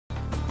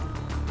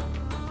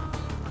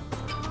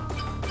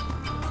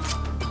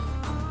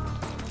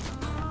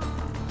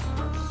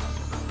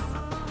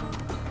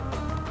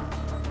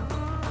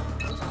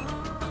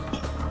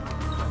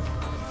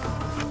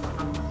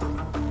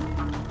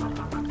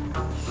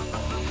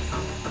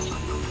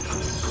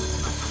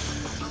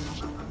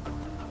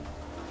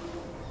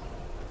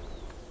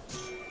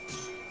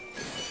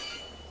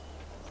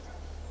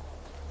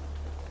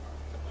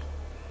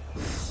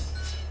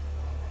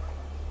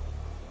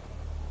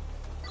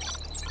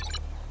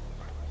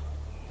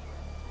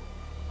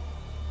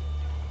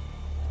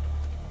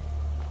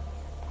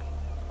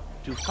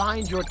To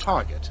find your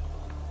target,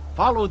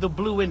 follow the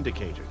blue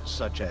indicators,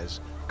 such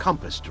as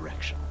compass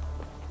direction.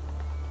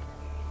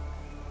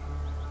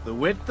 The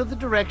width of the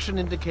direction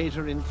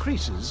indicator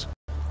increases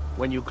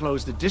when you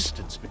close the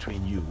distance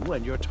between you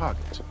and your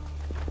target.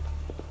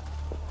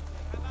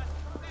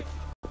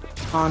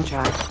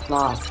 Contract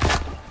lost.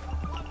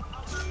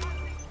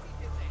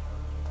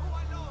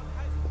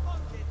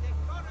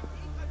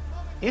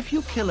 If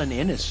you kill an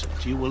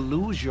innocent, you will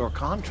lose your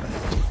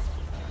contract.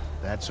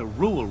 That's a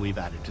rule we've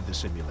added to the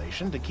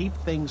simulation to keep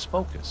things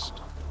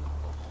focused.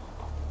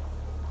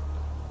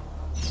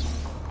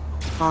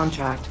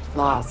 Contract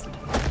lost.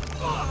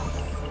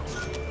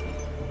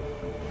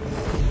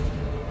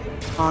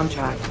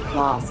 Contract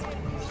lost.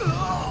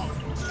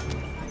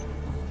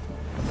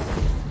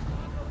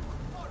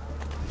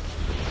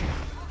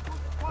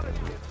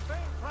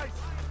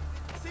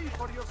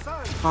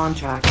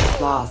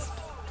 Contract lost.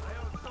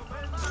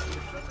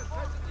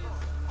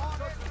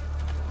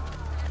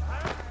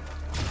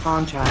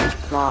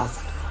 Contract lost.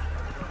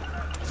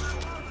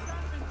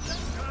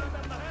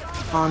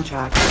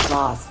 Contract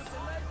lost.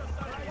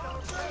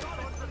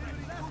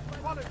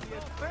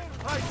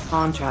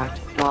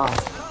 Contract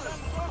lost.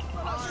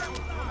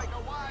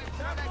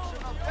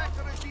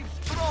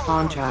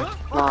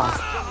 Contract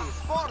lost.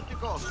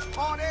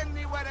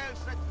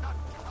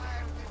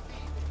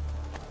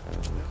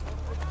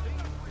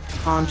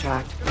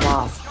 Contract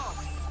lost.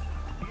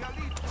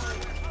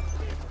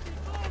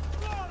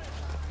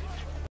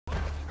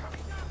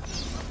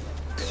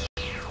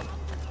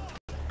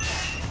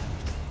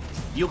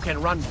 You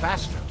can run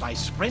faster by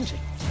sprinting.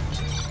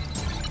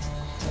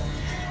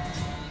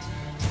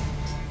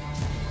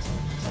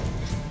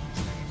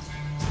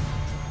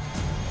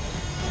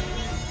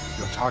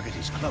 Your target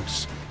is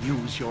close.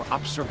 Use your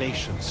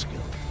observation skill.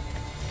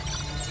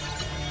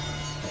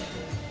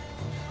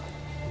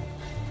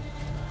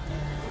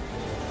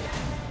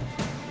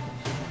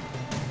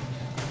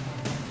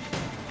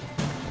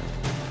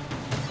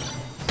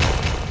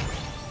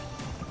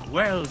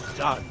 Well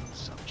done,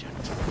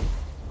 subject.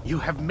 You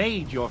have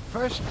made your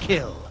first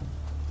kill,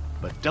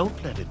 but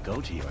don't let it go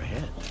to your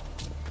head.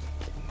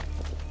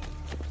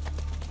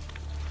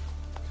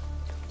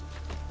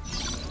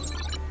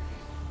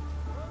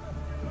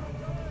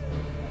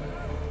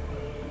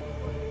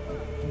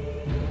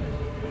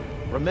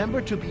 Remember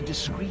to be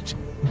discreet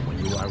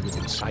when you are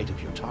within sight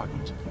of your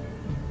target.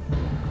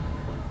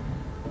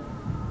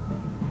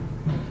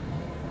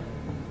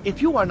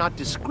 If you are not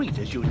discreet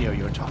as you near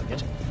your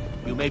target,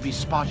 you may be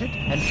spotted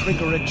and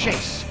trigger a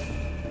chase.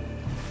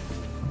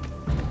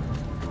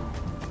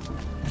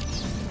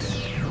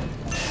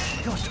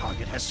 Your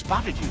target has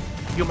spotted you.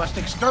 You must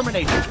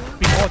exterminate it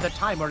before the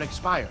timer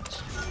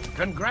expires.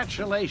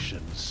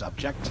 Congratulations,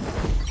 subject.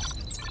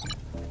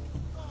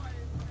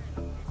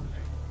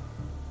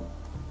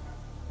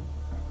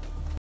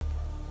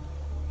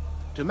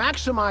 To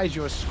maximize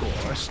your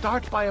score,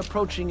 start by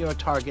approaching your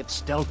target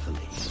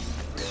stealthily.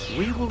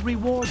 We will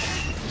reward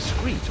you with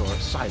discreet or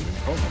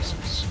silent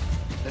bonuses.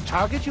 The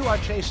target you are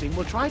chasing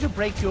will try to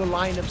break your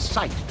line of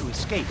sight to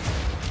escape.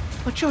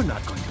 But you're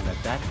not going to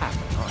let that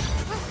happen, are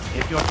you?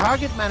 If your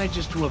target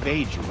manages to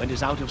evade you and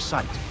is out of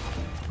sight,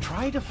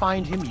 try to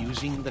find him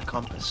using the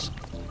compass.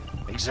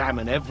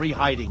 Examine every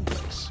hiding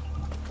place.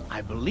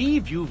 I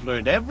believe you've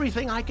learned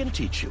everything I can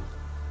teach you.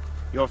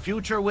 Your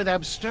future with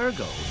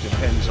Abstergo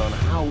depends on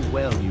how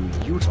well you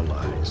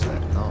utilize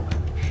that knowledge.